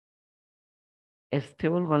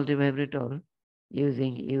Stable মাল্টিভাইব্রেটর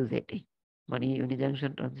using UGT, মানে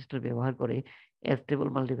ইউনিজাংশন transistor ব্যবহার করে স্টেবল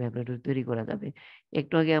মাল্টিভাইব্রেটর তৈরি করা যাবে।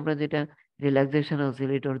 একটু আগে আমরা যেটা রিল্যাক্সেশন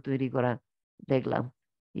অসিলেটর তৈরি করা দেখলাম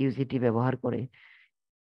ইউজিটি ব্যবহার করে,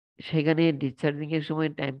 সেখানে ডিসচার্জিং এর সময়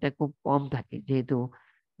টাইমটা খুব কম থাকে, যেহেতু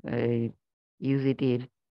ইউজিটির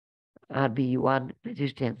RB1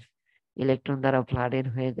 রেজিস্ট্যান্স ইলেকট্রন দ্বারা ফ্লাডেড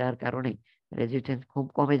হয়ে যাওয়ার কারণে রেজিস্ট্যান্স খুব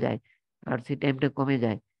কমে যায়, RC টাইমটা কমে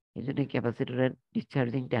যায়, এই জন্য ক্যাপাসিটরের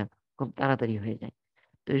ডিসচার্জিংটা খুব তাড়াতাড়ি হয়ে যায়।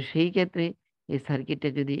 তো সেই ক্ষেত্রে এই সার্কিটটা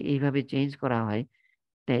যদি এইভাবে চেঞ্জ করা হয়,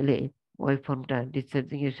 তাহলে ওয়েভ ফর্মটা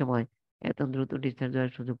ডিসচার্জিং এর সময় এত দ্রুত ডিসচার্জ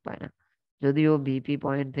হওয়ার সুযোগ পায় না। যদিও বিপি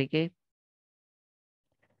পয়েন্ট থেকে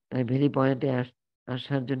ভ্যালি পয়েন্টে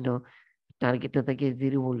আসার জন্য টার্গেটটা থাকে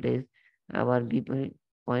 0 ভোল্টেজ, আবার বিপি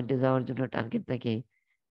পয়েন্টে যাওয়ার জন্য টার্গেট থাকে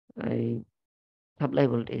এই সাপ্লাই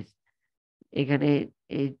ভোল্টেজ। এখানে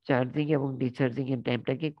এই চার্জিং এবং ডিসচার্জিং এর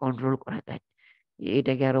টাইমটাকে কন্ট্রোল করা যায়,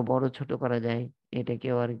 এটাকে আরো বড় ছোট করা যায়,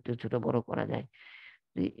 এটাকেও আর একটু ছোট বড় করা যায়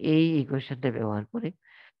এই ইকুয়েশনটা ব্যবহার করে।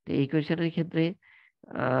 তো এই ইকুয়েশনের ক্ষেত্রে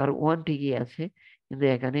R1 ঠিকই আছে, কিন্তু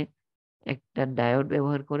এখানে একটা ডায়োড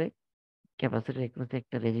ব্যবহার করে ক্যাপাসিটর এক্রসে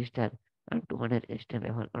একটা রেজিস্টার R2 মানে রেজিস্টার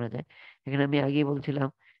ব্যবহার করা যায়। এখানে আমি আগেই বলছিলাম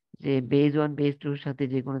যে বেজ 1 বেজ 2 এর সাথে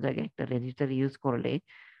যে কোনো জায়গায় একটা রেজিস্টার ইউজ করলে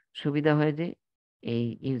সুবিধা হয় যে এই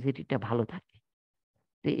ইউজিটিটা ভালো থাকে।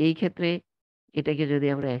 তো এই ক্ষেত্রে এটাকে যদি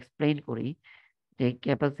আমরা এক্সপ্লেইন করি যে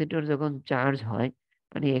ক্যাপাসিটর যখন চার্জ হয়,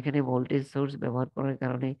 মানে এখানে ভোল্টেজ সোর্স ব্যবহার করার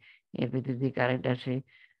কারণে এর ভিতর দিয়ে কারেন্ট আসে,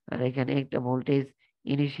 আর এখানে একটা ভোল্টেজ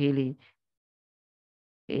ইনিশিয়ালি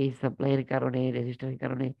এই সাপ্লাইয়ের কারণে রেজিস্টারের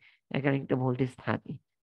কারণে এখানে একটা ভোল্টেজ থাকে।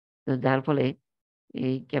 তো যার ফলে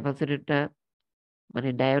এই ক্যাপাসিটরটা মানে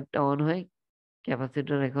ডায়োডটা অন হয়,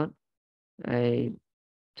 ক্যাপাসিটর এখন এই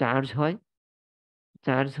চার্জ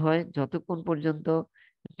হয়, যতক্ষণ পর্যন্ত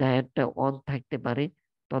ডায়োডটা অন থাকতে পারে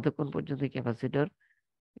ততক্ষণ পর্যন্ত ক্যাপাসিটর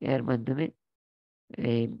এর মাধ্যমে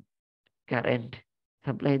এই কারেন্ট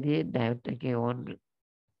সাপ্লাই দিয়ে ডায়োডটাকে অন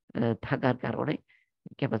থাকার কারণে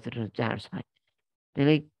ক্যাপাসিটর চার্জ হয়।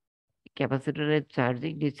 তাহলে ক্যাপাসিটরের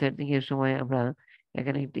চার্জিং ডিসচার্জিং এর সময় আমরা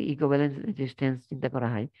এখানে একটি ইকুইভ্যালেন্স রেজিস্ট্যান্স চিন্তা করা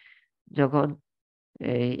হয়। যখন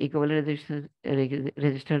এই ইকুইভ্যালেন্ট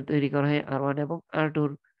রেজিস্টার তৈরি করা হয় R1 এবং R2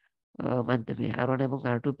 এর মাধ্যমে, R1 এবং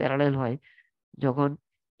R2 প্যারালাল হয়, যখন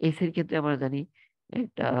এসির ক্ষেত্রে আমরা জানি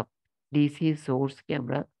একটা ডিসি সোর্সকে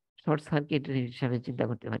আমরা শর্ট সার্কিট হিসাবে চিন্তা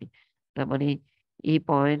করতে পারি। তার মানে এই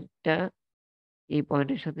পয়েন্টটা এই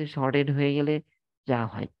পয়েন্টের সাথে শর্টেড হয়ে গেলে যা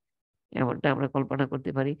হয়, এমনটা আমরা কল্পনা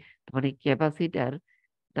করতে পারি। মানে ক্যাপাসিটার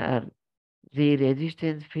তার যে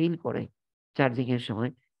রেজিস্ট্যান্স ফিল করে চার্জিং এর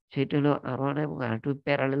সময়, সেটা হলো R1 এবং R2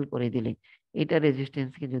 প্যারালাল করে দিলে, এটা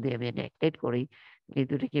রেজিস্ট্যান্সকে যদি আমি নেগলেক্ট করি, এই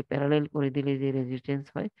দুটোকে প্যারালাল করে দিলে যে রেজিস্ট্যান্স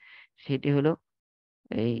হয় সেটি হলো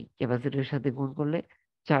এই ক্যাপাসিটরের সাথে গুণ করলে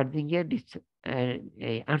চার্জিং এর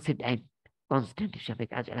এই RC টাইম কনস্ট্যান্ট হিসাবে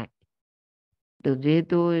কাজে লাগে। তো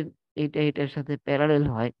যেহেতু এটা এটার সাথে প্যারালাল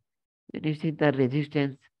হয়, নিশ্চয়ই তার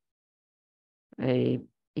রেজিস্ট্যান্স এই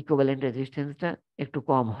ইকুইভ্যালেন্ট রেজিস্ট্যান্সটা একটু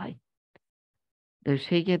কম হয়। তো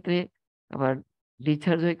সেই ক্ষেত্রে আবার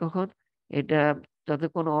ডিসচার্জ হয় কখন? এটা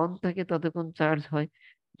যতক্ষণ অন থাকে ততক্ষণ চার্জ হয়।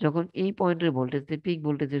 যখন এই পয়েন্টের ভোল্টেজ পিক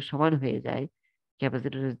ভোল্টেজের সমান হয়ে যায়,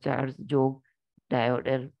 ক্যাপাসিটরের চার্জ যোগ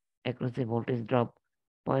ডায়োডের অ্যাক্রসে ভোল্টেজ ড্রপ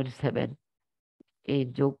 0.7, এই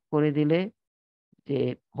যোগ করে দিলে যে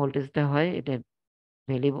ভোল্টেজটা হয় এটা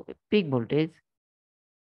ভ্যালি পিক ভোল্টেজ।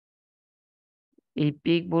 এই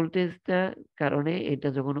পিক ভোল্টেজটা কারণে এটা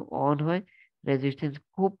যখন অন হয় রেজিস্ট্যান্স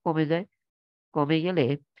খুব কমে যায়। কমে গেলে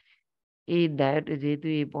এই ডায়োড যেহেতু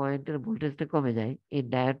এই পয়েন্টের ভোল্টেজটা কমে যায়, এই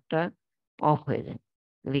ডায়োডটা অফ হয়ে যায়।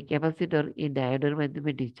 তাহলে ক্যাপাসিটর এই ডায়োডের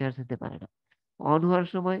মাধ্যমে ডিসচার্জ হতে পারে না। অন হওয়ার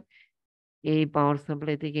সময় এই পাওয়ার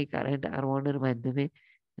সাপ্লাই থেকে কারেন্ট R1 এর মাধ্যমে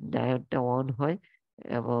ডায়োডটা অন হয়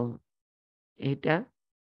এবং এটা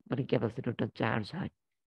মানে ক্যাপাসিটরটা চার্জ হয়।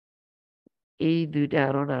 এই দুইটা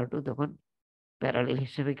R1 R2 তখন প্যারালাল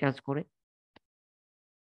হিসেবে কাজ করে।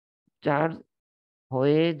 চার্জ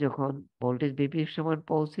হয়ে যখন ভোল্টেজ VP এর সমান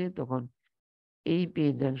পৌঁছে তখন এই পি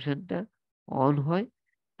জাংশনটা অন হয়,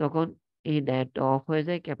 তখন এই ডায়োডটা অফ হয়ে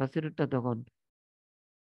যায়, ক্যাপাসিটরটা তখন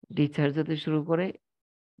ডিসচার্জ হতে শুরু করে।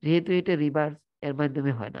 যেহেতু এটা রিভার্স এর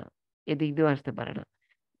মাধ্যমে হয় না, এদিক দিয়েও আসতে পারে না,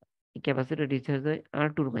 ক্যাপাসিটর ডিসচার্জ হয়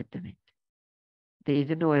R2 এর মাধ্যমে। তো এই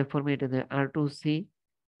জন্য ওয়েভ ফর্মে এটা R2C।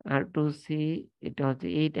 R2C এটা হচ্ছে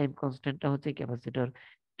এই টাইম কনস্ট্যান্টটা হচ্ছে ক্যাপাসিটর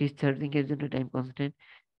ডিসচার্জিং এর জন্য টাইম কনস্ট্যান্ট।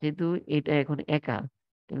 যেহেতু এটা এখন একা,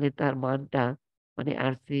 তাহলে তার মানটা মানে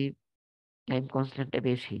RC টাইম কনস্ট্যান্টটা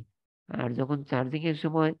বেশি। আর যখন চার্জিং এর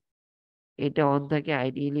সময় এটা অন থাকে,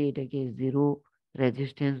 আইডিয়ালি এটাকে 0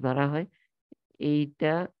 রেজিস্ট্যান্স ধরা হয়।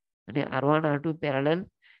 এইটা মানে R1 R2 প্যারালাল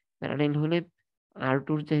হলে R2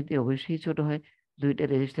 এর চাইতে অবশ্যই ছোট হয়। দুইটা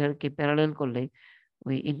রেজিস্টারকে প্যারালেল করলে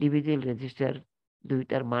ওই ইন্ডিভিজুয়াল রেজিস্টার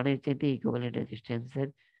দুইটার মানের চাইতে ইকুইভ্যালেন্ট রেজিস্ট্যান্সের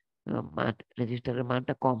রেজিস্টারের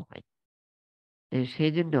মানটা কম হয়।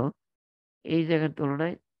 সেই জন্য এই জায়গার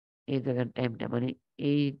তুলনায় এই জায়গার টাইমটা মানে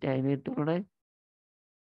এই টাইমের তুলনায়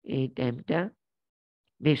এই টাইমটা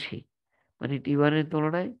বেশি। মানে T1 এর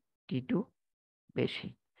তুলনায় T2 বেশি।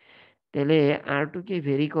 তাহলে R2 কে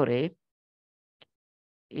ভেরি করে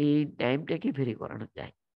এই টাইমটাকে ভেরি করানো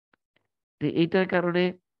যায়। তো এইটার কারণে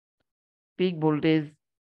পিক ভোল্টেজ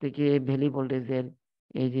থেকে ভ্যালি ভোল্টেজের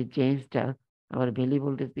এই যে চেঞ্জটা, আবার ভ্যালি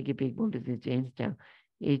ভোল্টেজ থেকে পিক ভোল্টেজের চেঞ্জটা,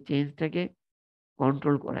 এই চেঞ্জটাকে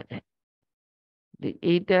কন্ট্রোল করা যায়।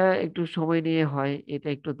 এইটা একটু সময় নিয়ে হয়, এটা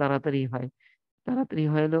একটু তাড়াতাড়ি হয়। তাড়াতাড়ি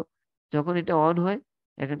হলো যখন এটা অন হয়,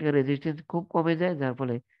 এখানকার রেজিস্ট্যান্স খুব কমে যায়, যার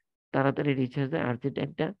ফলে তাড়াতাড়ি রিচার্জ হয়। আর যে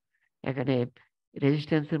টাইমটা এখানে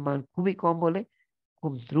রেজিস্ট্যান্সের মান খুবই কম বলে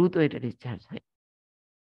খুব দ্রুত এটা ডিসচার্জ হয়।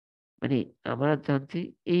 মানে আমরা জানছি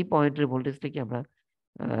এই পয়েন্টের ভোল্টেজটাকে আমরা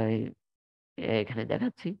এখানে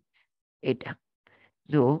দেখাচ্ছি এটা।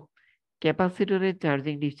 তো ক্যাপাসিটরের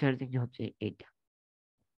চার্জিং ডিসচার্জিং হচ্ছে এইটা।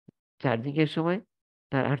 চার্জিং এর সময়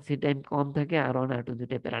তার আরসি টাইম কম থাকে, আর অন আর টু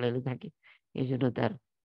দুটো প্যারালালে থাকে, এই জন্য তার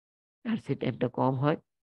আরসি টাইমটা কম হয়।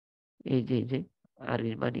 এই যে আর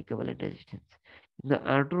এর মান ইকুইভ্যালেন্ট রেজিস্ট্যান্স, কিন্তু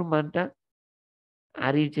আর টুর মানটা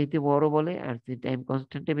আর এর চাইতে বড় বলে আরসি টাইম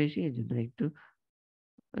কনস্ট্যান্টটা বেশি, এই জন্য একটু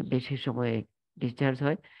বেশি সময়ে ডিসচার্জ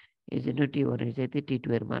হয়। এই জন্য T1 এর চাইতে T2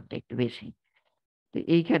 এর মানটা একটু বেশি। তো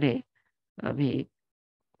এইখানে আমি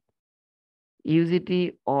ইউজিটি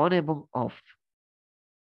অন এবং অফ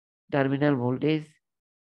টার্মিনাল ভোল্টেজ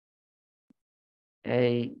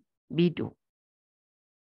এই B2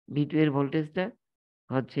 এর ভোল্টেজটা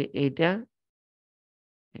হচ্ছে এইটা,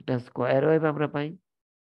 একটা স্কোয়ার ওয়েভ আমরা পাই।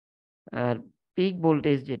 আর পিক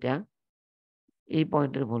ভোল্টেজ যেটা এই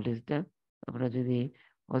পয়েন্টের ভোল্টেজটা আমরা যদি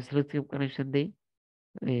অসিলোস্কোপ কানেকশন দিই,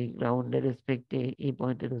 এই গ্রাউন্ডের রেসপেক্টে এই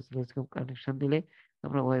পয়েন্টের অসিলোস্কোপ কানেকশন দিলে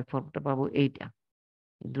আমরা ওয়েভ ফর্মটা পাবো এইটা।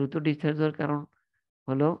 দ্রুত ডিসচার্জ হওয়ার কারণ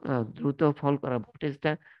হলো দ্রুত ফল করা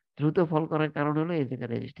ভোল্টেজটা দ্রুত ফল করার কারণ হলো এই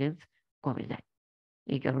জায়গায় রেজিস্ট্যান্স কমে যায়।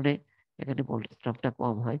 এই কারণে এখানে ভোল্টেজ ড্রপটা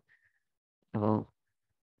কম হয় এবং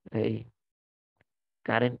এই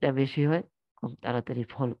কারেন্টটা বেশি হয়, খুব তাড়াতাড়ি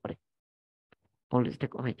ফল করে, ভোল্টেজটা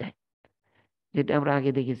কমে যায়। যেটা আমরা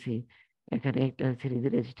আগে দেখেছি, এখানে একটা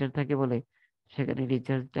সিরিজের রেজিস্ট্যান্স থাকে বলে সেখানে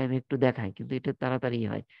রিচার্জ টাইম একটু দেখায়, কিন্তু এটা তাড়াতাড়ি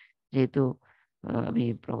হয়। যেহেতু আমি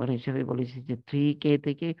প্রমাণ হিসেবে বলেছি যে 3K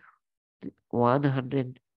থেকে 100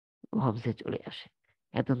 ওহমসে চলে আসে।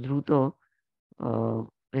 এত দ্রুত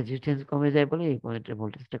রেজিস্ট্যান্স কমে যায় বলে এই পয়েন্টের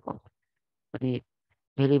ভোল্টেজটা কম, মানে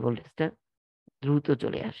ভ্যালি ভোল্টেজটা দ্রুত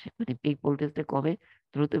চলে আসে, মানে পিক ভোল্টেজটা কমে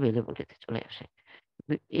দ্রুত ভ্যালি ভোল্টেজে চলে আসে।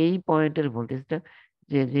 কিন্তু এই পয়েন্টের ভোল্টেজটা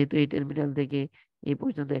যেহেতু এই টার্মিনাল থেকে এই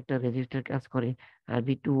পর্যন্ত একটা রেজিস্টার কাজ করে, আর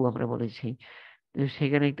V2 আমরা বলেছি, তো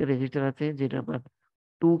সেখানে একটা রেজিস্টার আছে যেটার মান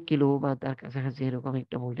 2 কিলো বা তার কাছাকাছি এরকম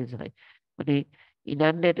একটা ভোল্টেজ হয়। মানে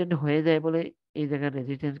ইনানডেটেড হয়ে যায় বলে এই জায়গার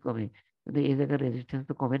রেজিস্ট্যান্স কমে, কিন্তু এই জায়গার রেজিস্ট্যান্স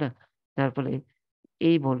তো কমে না, যার ফলে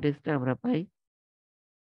এই ভোল্টেজটা আমরা পাই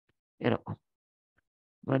এরকম।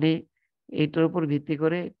 মানে এইটার উপর ভিত্তি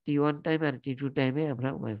করে T1 টাইম আর T2 টাইমে আমরা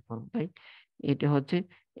ওয়েভফর্ম পাই। এটা হচ্ছে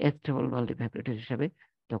অ্যাস্টেবল মাল্টিভাইব্রেটর হিসাবে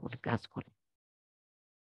তখন কাজ করে।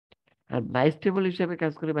 আর বাইস্টেবল হিসাবে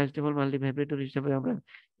কাজ করে, বাইস্টেবল মাল্টিভাইব্রেটর হিসাবে আমরা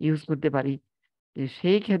ইউজ করতে পারি।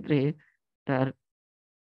 সেই ক্ষেত্রে তার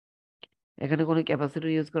এখানে কোনো ক্যাপাসিটর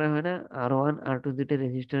ইউজ করা হয় না, R1 R2 দুইটা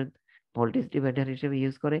রেজিস্টার ভোল্টেজ ডিভাইডার হিসেবে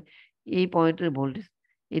ইউজ করে। এই পয়েন্টের ভোল্টেজ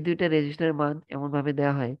এই দুইটা রেজিস্টারের মান এমন ভাবে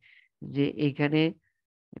দেওয়া হয় যে এখানে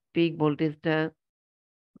পিক ভোল্টেজটা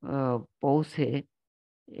পৌঁছে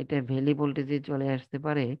এটা ভ্যালি ভোল্টেজে চলে আসতে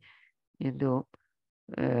পারে, কিন্তু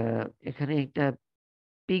এখানে একটা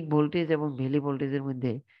পিক ভোল্টেজ এবং ভ্যালি ভোল্টেজের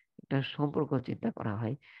মধ্যে একটা সম্পর্ক চিন্তা করা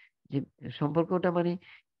হয়। যে সম্পর্কটা মানে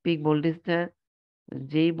পিক ভোল্টেজটা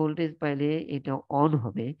যেই ভোল্টেজ পাইলে এটা অন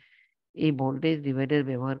হবে, এই ভোল্টেজ ডিভাইডার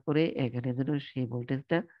ব্যবহার করে এখানে যেন সেই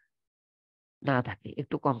ভোল্টেজটা না থাকে,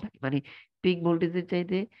 একটু কম থাকে। মানে পিক ভোল্টেজের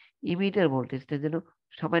চাইতে ইমিটার ভোল্টেজটা যেন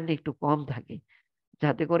সামান্য একটু কম থাকে,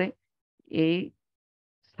 যাতে করে এই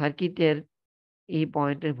সার্কিটের এই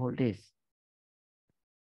পয়েন্টের ভোল্টেজ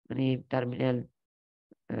মানে টার্মিনাল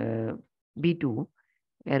B2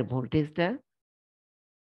 এর ভোল্টেজটা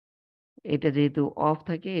এটা যেহেতু অফ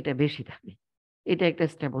থাকে এটা বেশি থাকে। এটা একটা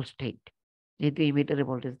স্টেবল স্টেট, যেহেতু ইমিটারের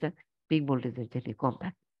ভোল্টেজটা পিক ভোল্টেজের চাইতে কম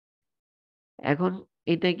থাকে। এখন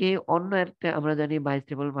এটাকে অন্য একটা আমরা জানি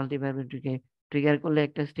বাইস্টেবল মাল্টিভাইব্রেটরকে ট্রিগার করলে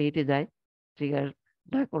একটা স্টেটে যায়, ট্রিগার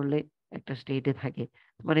না করলে একটা স্টেটে থাকে।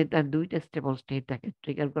 মানে তার দুইটা স্টেবল স্টেট থাকে,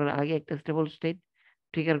 ট্রিগার করার আগে একটা স্টেবল স্টেট,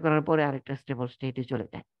 ট্রিগার করার পরে আরেকটা স্টেবল স্টেটে চলে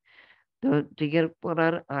যায়। তো ট্রিগার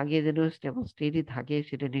করার আগে যেন স্টেবল স্টেটই থাকে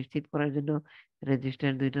সেটা নিশ্চিত করার জন্য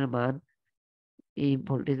রেজিস্ট্যান্স ২ টার মান এই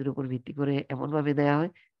ভোল্টেজের উপর ভিত্তি করে এমনভাবে দেয়া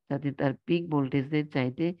হয় যাতে তার পিক ভোল্টেজের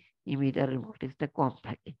চাইতে ইমিটারের ভোল্টেজটা কম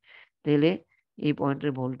থাকে। তাইলে এই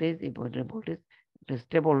পয়েন্টের ভোল্টেজ, এই পয়েন্টের ভোল্টেজ একটা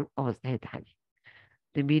স্টেবল অবস্থায় থাকে।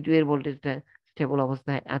 তো V2 এর ভোল্টেজটা স্টেবল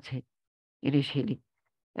অবস্থায় আছে ইনিশিয়ালি।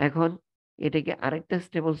 এখন এটাকে আরেকটা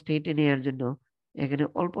স্টেবল স্টেট এ নেয়ার জন্য এখানে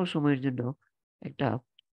অল্প সময়ের জন্য একটা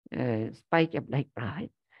স্পাইক এপ্লাই করা হয়।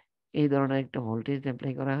 এই ধরনের একটা ভোল্টেজ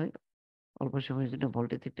এপ্লাই করা হয়। অল্প সময়ের জন্য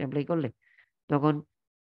ভোল্টেজ একটা এপ্লাই করলে তখন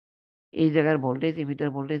এই জায়গার voltage, emitter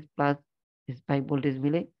voltage plus spike voltage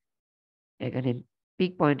মিলে এখানে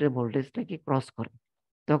পিক পয়েন্টের ভোল্টেজটাকে ক্রস করে।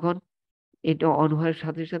 তখন এটা অন হওয়ার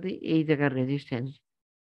সাথে, সাথে এই জায়গার রেজিস্ট্যান্স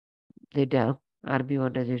যেটা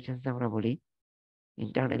RB1 রেজিস্ট্যান্স আমরা বলি,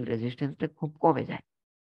 ইন্টারনাল রেজিস্ট্যান্সটা খুব কমে যায়।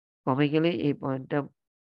 কমে গেলে এই পয়েন্টটা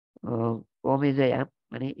অ কমে যাইয়া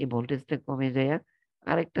মানে এই ভোল্টেজটা কমে যাইয়া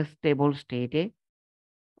আরেকটা স্টেবল স্টেট এ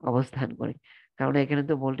অবস্থান করে। কারণ এখানে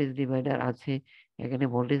তো ভোল্টেজ ডিভাইডার আছে। এখানে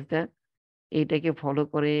ভোল্টেজটা এইটাকে ফলো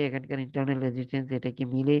করে এখানকার ইন্টারনাল রেজিস্ট্যান্স এটাকে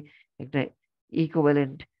মিলে একটা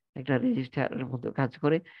ইকুইভ্যালেন্ট একটা রেজিস্টারের মতো কাজ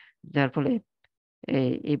করে। যার ফলে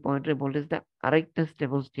এই পয়েন্টের ভোল্টেজটা আরেকটা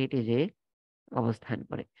স্টেবল স্টেট এ যেয়ে অবস্থান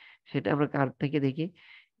করে। সেটা আমরা কার্ভ থেকে দেখি।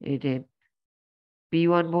 এই যে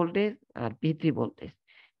P1 ভোল্টেজ আর P3 ভোল্টেজ।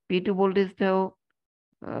 P2 ভোল্টেজটাও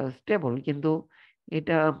স্টেবল কিন্তু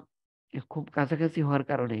এটা খুব কাছাকাছি হওয়ার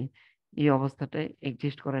কারণে এই অবস্থাটা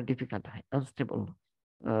এক্সিস্ট করা ডিফিকাল্ট হয়। আনস্টেবল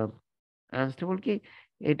আ আনস্টেবল কি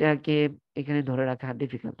এটাকে এখানে ধরে রাখা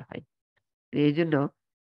ডিফিকাল্ট হয়। তো এইজন্য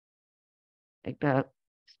একটা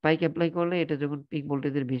স্পাইক এপ্লাই করলে এটা যখন পিক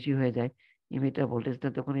ভোল্টেজের বেশি হয়ে যায়, ইমিটার ভোল্টেজটা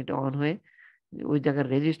তখন এটা অন হয়ে ওই জায়গার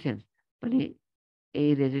রেজিস্ট্যান্স মানে এই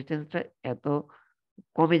রেজিস্ট্যান্সটা এত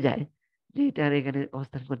কমে যায় যে এটা আর এখানে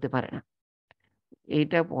অবস্থান করতে পারে না।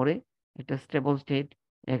 এইটা পরে একটা স্টেবল স্টেট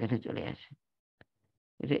এখানে চলে আসে।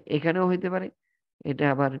 এটা এখানেও হইতে পারে। এটা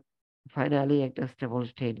আবার ফাইনালি একটা স্টেবল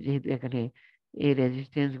স্টেট যেহেতু এখানে এই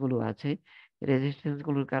রেজিস্ট্যান্স গুলো আছে, রেজিস্ট্যান্স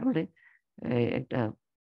গুলোর কারণে একটা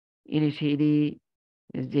ইনিশিয়ালি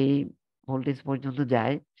যেই ভোল্টেজ পর্যন্ত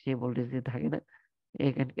যায় সেই ভোল্টেজে থাকে না।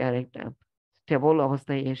 এখানকার একটা স্টেবল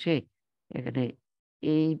অবস্থায় এসে এখানে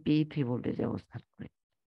এই P3 ভোল্টেজে অবস্থান করে।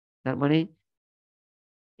 তার মানে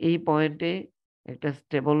এই পয়েন্টে একটা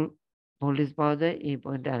স্টেবল ভোল্টেজ পাওয়া যায়, এই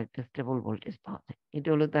পয়েন্টে আরেকটা স্টেবল ভোল্টেজ পাওয়া যায়। এটা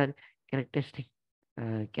হলো তার ক্যারেক্টারিস্টিক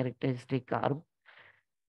ক্যারেক্টারিস্টিক কার্ভ।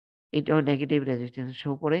 এটাও নেগেটিভ রেজিস্ট্যান্স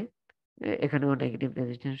শো করে। এখানেও নেগেটিভ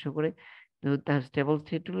রেজিস্ট্যান্স শো করে। তো তার স্টেবল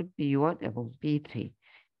স্টেট হলো P1 এবং P3।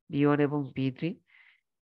 P1 এবং P3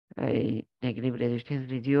 এই নেগেটিভ রেজিস্ট্যান্স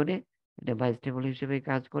রিজিয়নে এটা বাইস্টেবল হিসেবে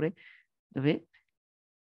কাজ করে। তবে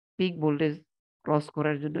পিক ভোল্টেজ ক্রস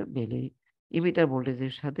করার জন্য মেইনলি ইমিটার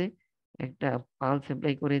ভোল্টেজের সাথে একটা পালস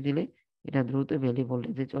এপ্লাই করে দিলে এটা দ্রুত মেইনলি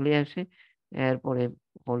ভোল্টেজে চলে আসে। এরপরে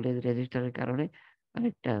ভোল্টেজ রেজিস্টারের কারণে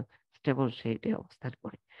আরেকটা স্টেবল স্টেটে অবস্থান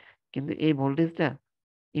করে। কিন্তু এই ভোল্টেজটা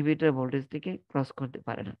ইমিটার ভোল্টেজটিকে ক্রস করতে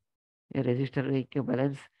পারে না। এই রেজিস্টারের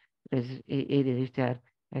ইকুইভ্যালেন্স এই রেজিস্টার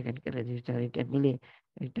এখানকার রেজিস্টার এটা মিলে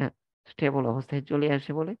একটা স্টেবল অবস্থায় চলে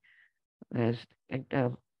আসে বলে অ্যা একটা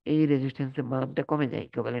এই রেজিস্ট্যান্স এর মানটা কমে যায়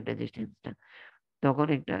ইকুইভ্যালেন্ট রেজিস্ট্যান্সটা। তখন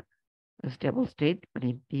একটা স্টেবল স্টেট মানে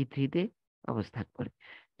P3 তে অবস্থান করে।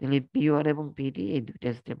 তাহলে P1 এবং P2 এই ২ টা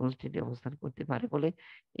স্টেবল স্টেটে অবস্থান করতে পারে বলে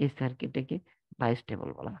এই সার্কিটটাকে বাইস্টেবল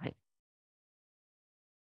বলা হয়।